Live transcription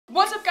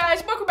What's up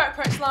guys, welcome back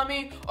to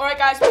Prezley. Alright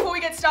guys, before we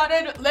get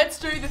started, let's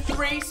do the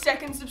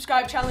 3-second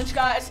subscribe challenge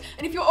guys.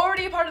 And if you're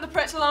already a part of the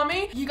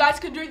Prezley, you guys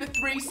can do the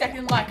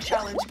 3-second like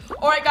challenge.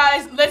 Alright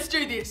guys, let's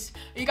do this.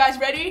 Are you guys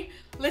ready?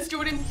 Let's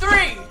do it in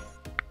 3,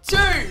 2,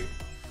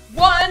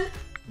 1,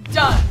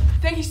 done.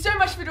 Thank you so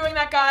much for doing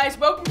that guys.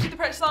 Welcome to the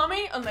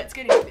Prezley and let's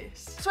get into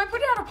this. So I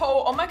put out a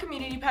poll on my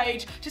community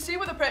page to see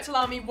what the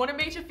Prezley wanted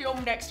me to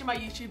film next to my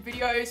YouTube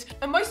videos.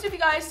 And most of you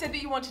guys said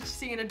that you wanted to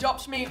see an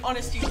Adopt Me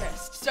honesty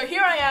test. So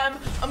here I am.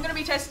 I'm going to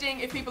be testing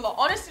if people are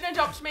honest in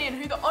Adopt Me and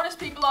who the honest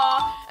people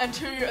are and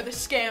who are the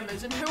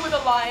scammers and who are the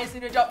liars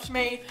in Adopt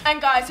Me.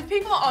 And guys, if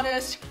people are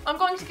honest, I'm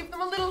going to give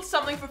them a little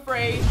something for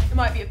free. It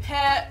might be a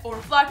pet or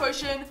a fly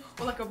potion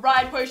or like a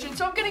ride potion.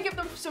 So I'm going to give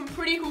them some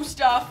pretty cool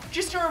stuff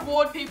just to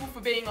reward people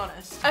for being honest.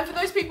 And for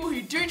those people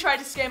who do try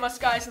to scam us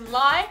guys and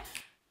lie,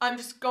 I'm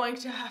just going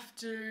to have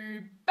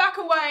to back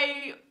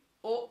away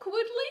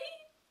awkwardly.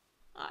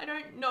 I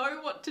don't know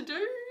what to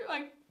do.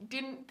 I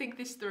didn't think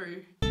this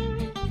through.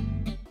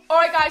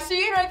 Alright guys, so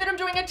you know that I'm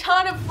doing a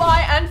ton of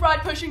fly and ride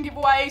potion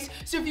giveaways.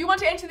 So if you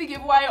want to enter the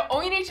giveaway,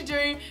 all you need to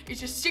do is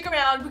just stick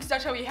around because I'll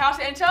tell you how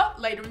to enter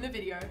later in the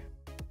video.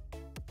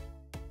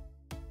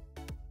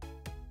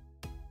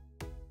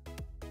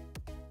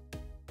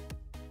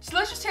 So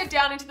let's just head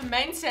down into the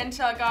main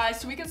center, guys,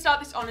 so we can start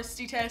this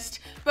honesty test.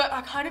 But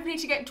I kind of need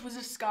to get into a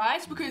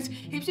disguise because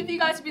heaps of you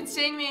guys have been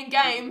seeing me in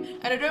game,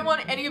 and I don't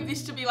want any of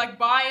this to be like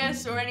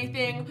bias or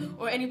anything,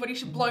 or anybody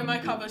should blow my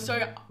cover.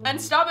 So, and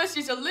Starburst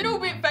is a little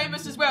bit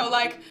famous as well.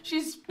 Like,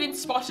 she's been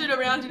spotted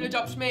around in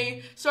Adopt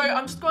Me. So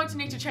I'm just going to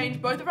need to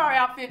change both of our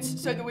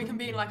outfits so that we can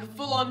be in like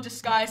full-on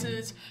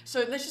disguises.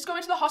 So let's just go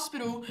into the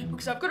hospital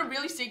because I've got a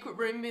really secret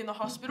room in the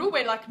hospital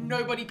where like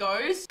nobody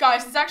goes.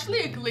 Guys, there's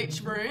actually a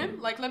glitch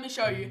room. Like, let me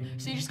show you.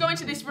 So you just go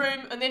into this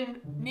room and then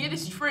near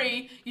this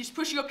tree, you just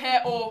push your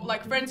pet or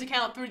like friend's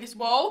account through this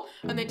wall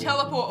and then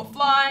teleport or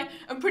fly.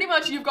 And pretty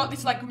much you've got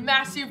this like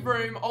massive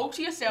room all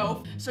to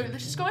yourself. So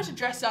let's just go into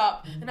dress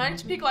up and I need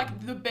to pick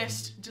like the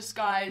best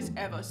disguise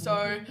ever.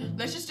 So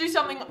let's just do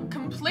something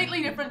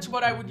completely different to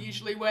what I would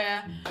usually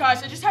wear.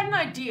 Guys, I just had an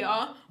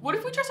idea. What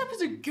if we dress up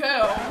as a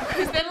girl?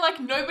 Because then like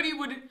nobody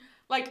would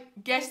like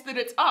guess that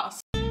it's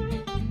us.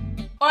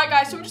 Alright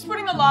guys, so I'm just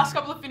putting the last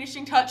couple of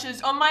finishing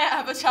touches on my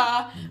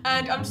avatar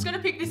and I'm just gonna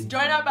pick this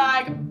donut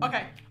bag.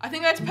 Okay, I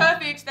think that's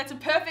perfect. That's a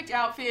perfect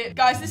outfit.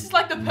 Guys, this is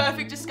like the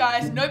perfect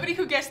disguise. Nobody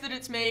could guess that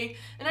it's me.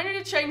 And I need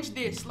to change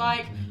this.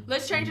 Like,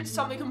 let's change it to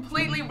something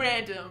completely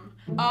random.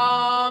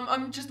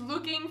 I'm just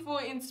looking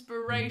for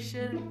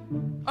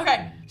inspiration.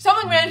 Okay,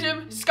 something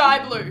random,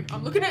 sky blue.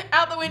 I'm looking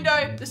out the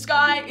window, the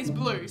sky is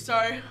blue.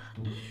 So,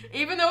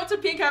 even though it's a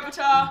pink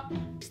avatar,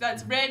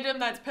 that's random,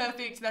 that's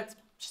perfect, that's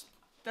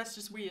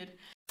just weird.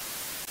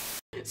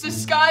 So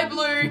sky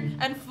blue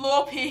and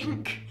floor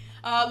pink.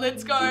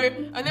 Let's go.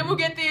 And then we'll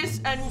get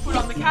this and we'll put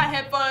on the cat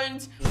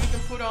headphones. We can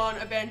put on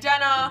a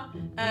bandana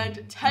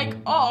and take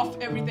off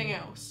everything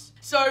else.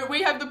 So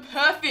we have the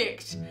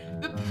perfect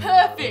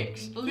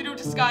little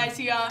disguise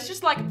here. Let's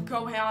just like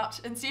go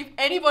out and see if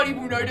anybody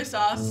will notice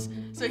us.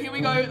 So here we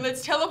go.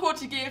 Let's teleport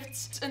to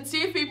gifts and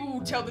see if people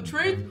will tell the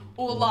truth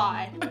or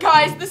lie.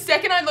 Guys, the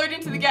second I load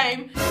into the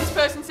game, this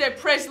person said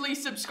Prezley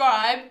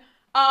subscribe.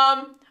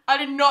 I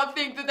did not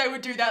think that they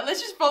would do that.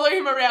 Let's just follow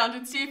him around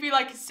and see if he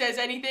like says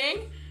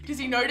anything. Does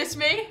he notice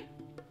me?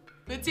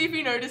 Let's see if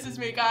he notices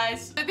me,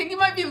 guys. I think he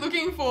might be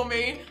looking for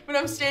me, but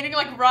I'm standing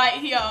like right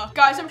here.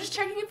 Guys, I'm just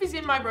checking if he's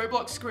in my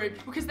Roblox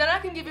group because then I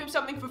can give him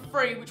something for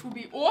free, which will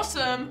be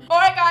awesome. All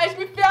right, guys,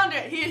 we found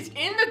it. He is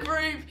in the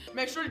group.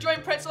 Make sure to join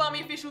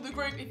PrezleyOfficial, the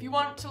group, if you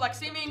want to like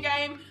see me in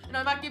game, and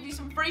I might give you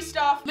some free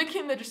stuff. Link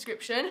in the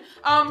description.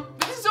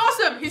 This is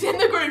awesome. He's in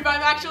the group.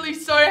 I'm actually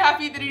so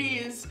happy that he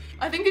is.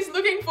 I think he's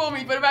looking for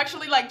me, but I'm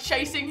actually like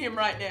chasing him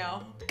right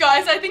now.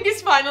 Guys, I think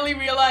he's finally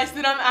realized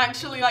that I'm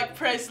actually like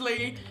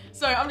Prezley.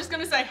 So I'm just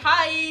gonna say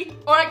hi.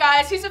 Alright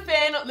guys, he's a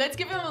fan. Let's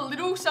give him a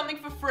little something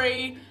for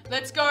free.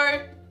 Let's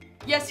go.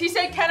 Yes, he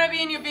said, can I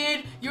be in your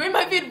vid? You're in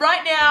my vid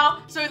right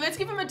now. So let's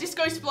give him a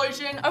disco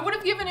explosion. I would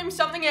have given him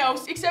something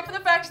else, except for the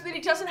fact that he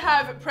doesn't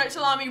have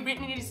Prezley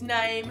written in his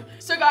name.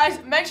 So guys,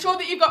 make sure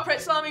that you've got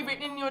Prezley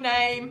written in your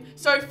name.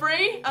 So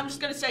free, I'm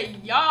just gonna say,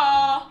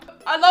 yeah.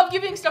 I love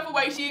giving stuff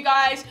away to you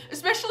guys,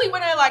 especially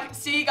when I like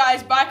see you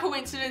guys by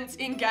coincidence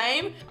in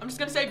game. I'm just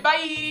gonna say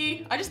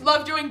bye. I just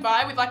love doing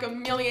bye with like a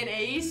million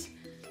E's.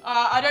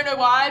 I don't know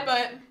why,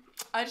 but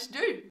I just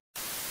do.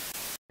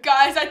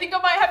 Guys, I think I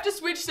might have to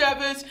switch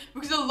servers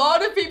because a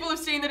lot of people have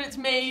seen that it's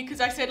me because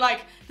I said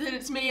like that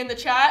it's me in the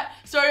chat.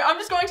 So I'm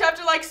just going to have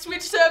to like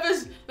switch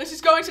servers. Let's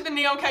just go into the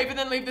Neon Cave and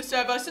then leave the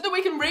server so that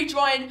we can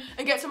rejoin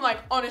and get some like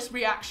honest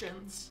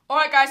reactions.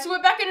 Alright guys, so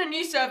we're back in a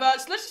new server.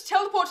 So let's just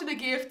teleport to the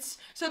gifts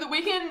so that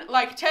we can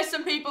like test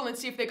some people and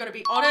see if they're going to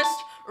be honest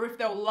or if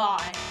they'll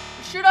lie.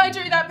 Should I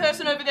do that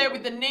person over there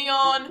with the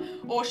neon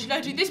or should I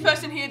do this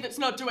person here that's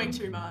not doing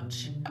too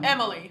much?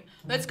 Emily.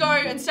 Let's go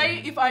and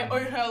say if I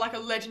owe her like a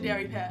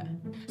legendary pet.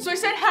 So I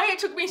said, hey, it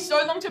took me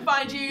so long to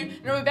find you,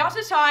 and I'm about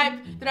to type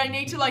that I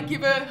need to like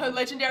give her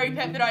legendary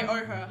pet that I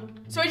owe her.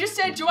 So I just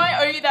said, do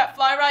I owe you that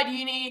fly ride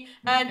uni?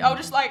 And I'll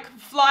just like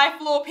fly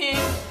floor pink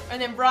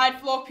and then bride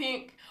floor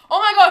pink. Oh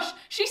my gosh,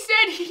 she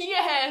said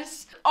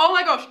yes. Oh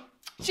my gosh,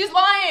 she's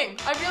lying.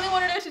 I really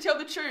wanted her to tell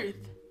the truth.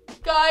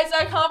 Guys,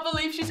 I can't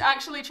believe she's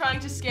actually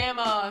trying to scam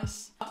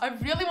us. I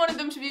really wanted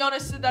them to be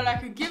honest so that I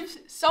could give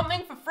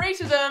something for free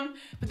to them,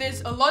 but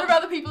there's a lot of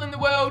other people in the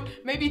world.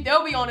 Maybe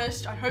they'll be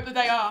honest. I hope that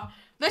they are.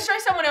 Let's try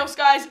someone else,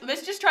 guys.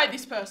 Let's just try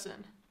this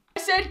person. I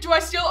said, do I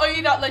still owe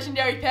you that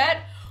legendary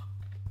pet?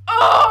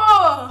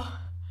 Oh!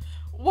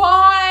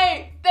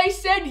 Why? They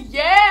said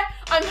yeah?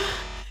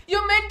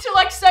 You're meant to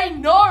like say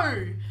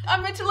no.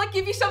 I'm meant to like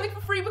give you something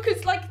for free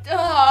because like,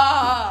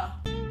 I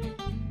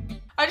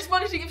just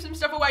wanted to give some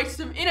stuff away to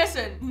some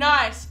innocent,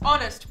 nice,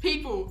 honest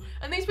people.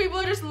 And these people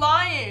are just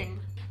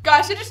lying.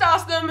 Guys, I just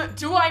asked them,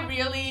 do I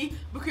really?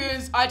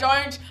 Because I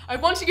don't. I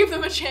want to give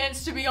them a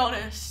chance to be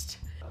honest.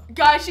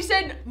 Guys, she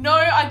said, no,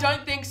 I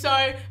don't think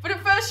so. But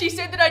at first she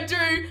said that I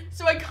do,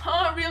 so I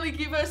can't really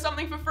give her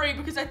something for free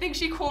because I think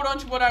she caught on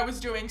to what I was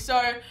doing. So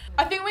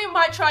I think we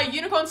might try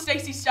Unicorn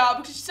Stacy Star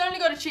because she's only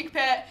got a chick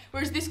pet,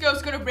 whereas this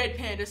girl's got a red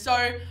panda.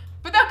 So,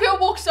 but that girl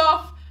walks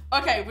off.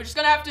 Okay, we're just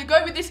gonna have to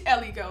go with this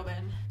Ellie girl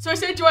then. So I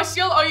said, do I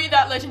still owe you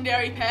that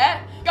legendary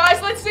pet?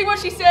 Guys, let's see what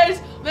she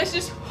says. Let's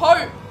just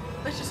hope.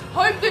 Let's just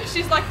hope that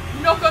she's like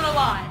not gonna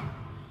lie.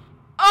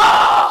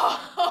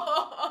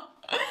 Oh!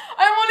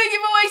 I want to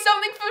give away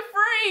something for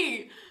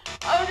free.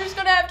 I'm just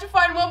gonna have to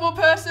find one more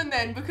person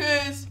then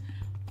because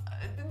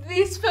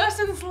this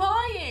person's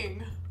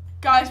lying.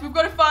 Guys, we've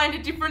got to find a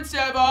different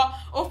server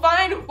or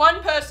find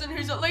one person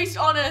who's at least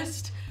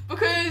honest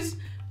because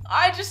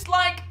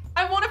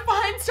I want to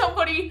find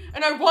somebody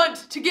and I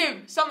want to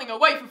give something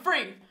away for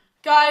free.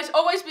 Guys,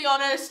 always be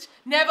honest,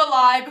 never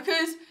lie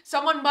because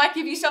someone might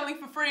give you something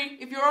for free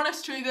if you're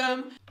honest to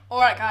them.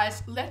 Alright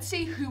guys, let's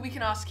see who we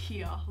can ask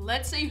here.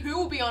 Let's see who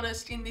will be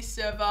honest in this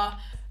server.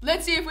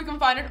 Let's see if we can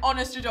find an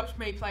honest Adopt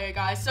Me player,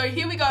 guys. So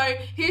here we go.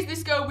 Here's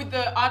this girl with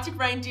the Arctic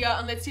reindeer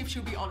and let's see if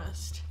she'll be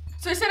honest.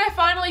 So I said I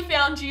finally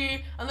found you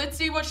and let's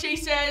see what she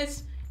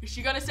says. Is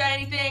she gonna say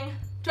anything?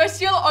 Do I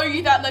still owe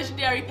you that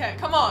legendary pet?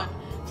 Come on.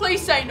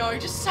 Please say no.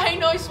 Just say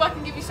no so I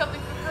can give you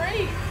something for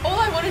free. All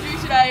I want to do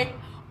today...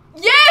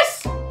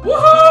 Yes!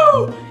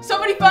 Woohoo!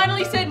 Somebody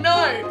finally said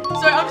no.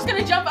 So I'm just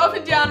gonna jump up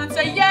and down and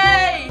say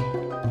yay!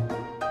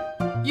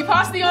 You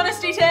passed the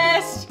honesty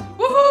test.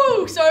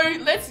 Woohoo! So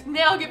let's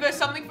now give her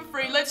something for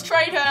free. Let's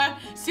trade her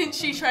since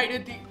she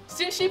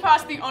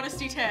passed the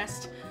honesty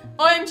test.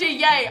 OMG,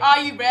 yay! Are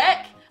you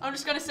wreck? I'm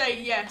just gonna say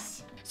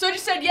yes. So I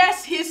just said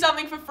yes, here's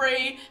something for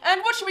free.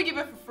 And what should we give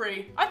her for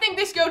free? I think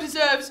this girl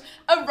deserves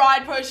a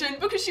ride potion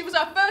because she was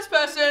our first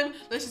person.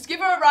 Let's just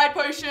give her a ride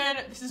potion.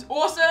 This is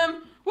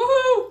awesome.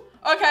 Woohoo!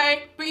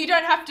 Okay, but you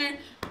don't have to.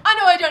 I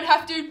know I don't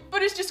have to,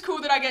 but it's just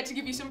cool that I get to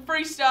give you some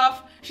free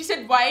stuff. She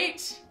said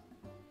wait.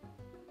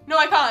 No,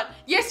 I can't.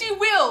 Yes, you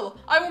will.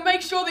 I will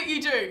make sure that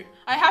you do.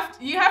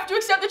 You have to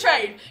accept the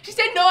trade. She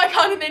said, no, I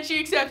can't, and then she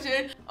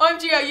accepted.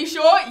 OMG, are you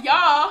sure?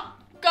 Yeah.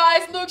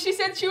 Guys, look, she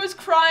said she was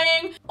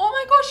crying. Oh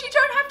my gosh, you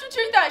don't have to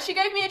do that. She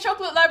gave me a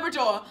chocolate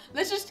Labrador.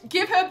 Let's just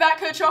give her back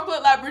her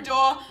chocolate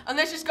Labrador, and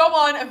let's just go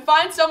on and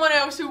find someone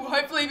else who will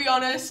hopefully be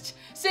honest.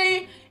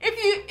 See,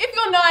 if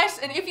you're nice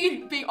and if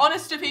you be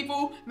honest to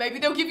people, maybe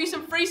they'll give you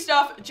some free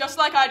stuff just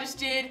like I just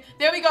did.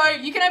 There we go.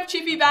 You can have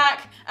Chippy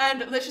back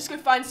and let's just go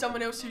find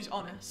someone else who's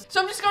honest.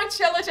 So I'm just going to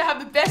tell her to have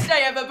the best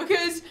day ever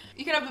because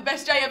you can have the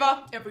best day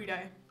ever every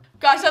day.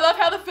 Guys, I love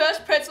how the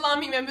first Pretzel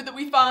Army member that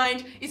we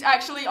find is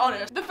actually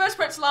honest. The first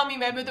Pretzel Army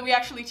member that we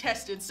actually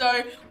tested. So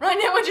right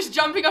now we're just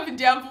jumping up and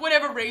down for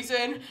whatever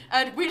reason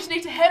and we just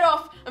need to head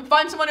off and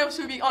find someone else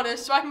who'll be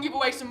honest so I can give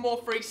away some more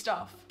free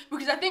stuff.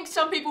 Because I think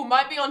some people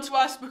might be onto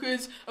us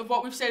because of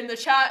what we've said in the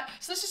chat.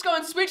 So let's just go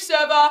and switch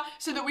server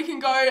so that we can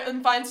go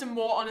and find some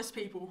more honest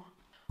people.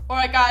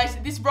 Alright guys,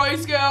 this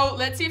Rose girl,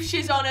 let's see if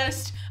she's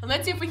honest and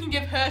let's see if we can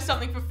give her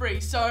something for free.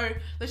 So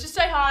let's just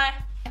say hi.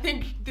 I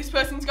think this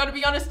person's got to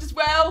be honest as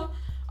well.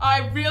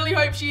 I really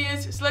hope she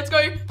is. So let's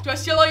go. Do I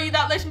still owe you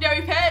that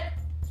legendary pet?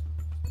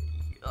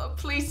 Oh,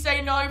 please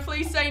say no,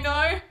 please say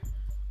no.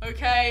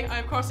 Okay,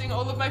 I'm crossing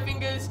all of my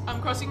fingers. I'm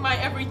crossing my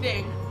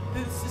everything.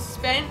 The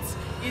suspense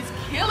is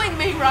killing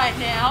me right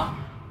now.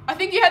 I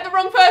think you had the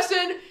wrong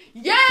person.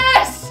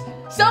 Yes!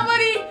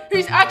 Somebody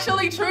who's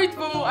actually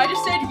truthful. I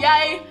just said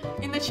yay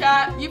in the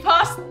chat. You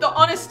passed the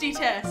honesty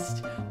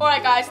test.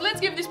 Alright guys,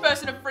 let's give this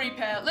person a free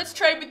pet. Let's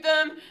trade with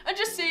them and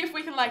just see if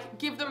we can like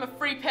give them a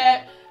free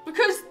pet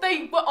because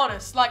they were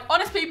honest. Like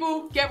honest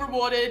people get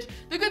rewarded.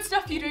 The good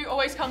stuff you do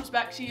always comes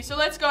back to you. So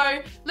let's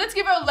go. Let's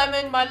give her a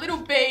lemon, my little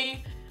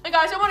bee. And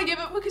guys, I want to give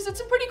it because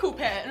it's a pretty cool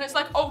pet and it's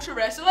like ultra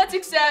rare. So let's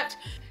accept.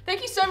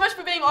 Thank you so much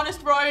for being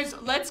honest, Rose.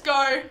 Let's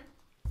go.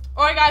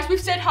 Alright guys, we've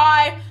said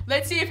hi.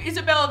 Let's see if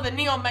Isabella the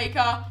Neon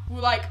Maker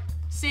will like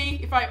see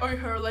if I owe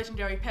her a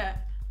legendary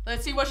pet.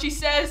 Let's see what she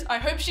says. I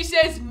hope she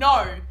says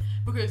no.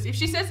 Because if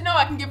she says no,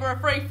 I can give her a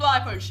free fly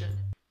potion.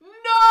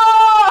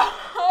 No!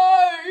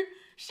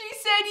 She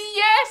said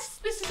yes!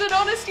 This is an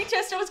honesty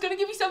test, I was gonna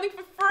give you something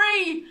for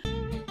free.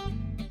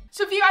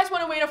 So if you guys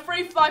want to win a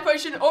free fly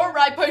potion or a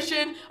ride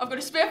potion, I've got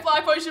a spare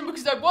fly potion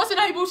because I wasn't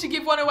able to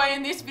give one away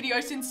in this video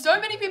since so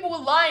many people were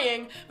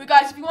lying. But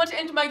guys, if you want to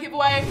enter my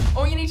giveaway,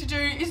 all you need to do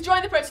is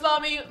join the Prezley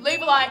army,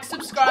 leave a like,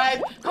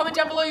 subscribe, comment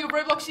down below your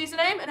Roblox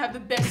username, and have the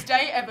best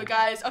day ever,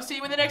 guys. I'll see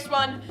you in the next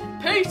one.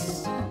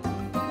 Peace!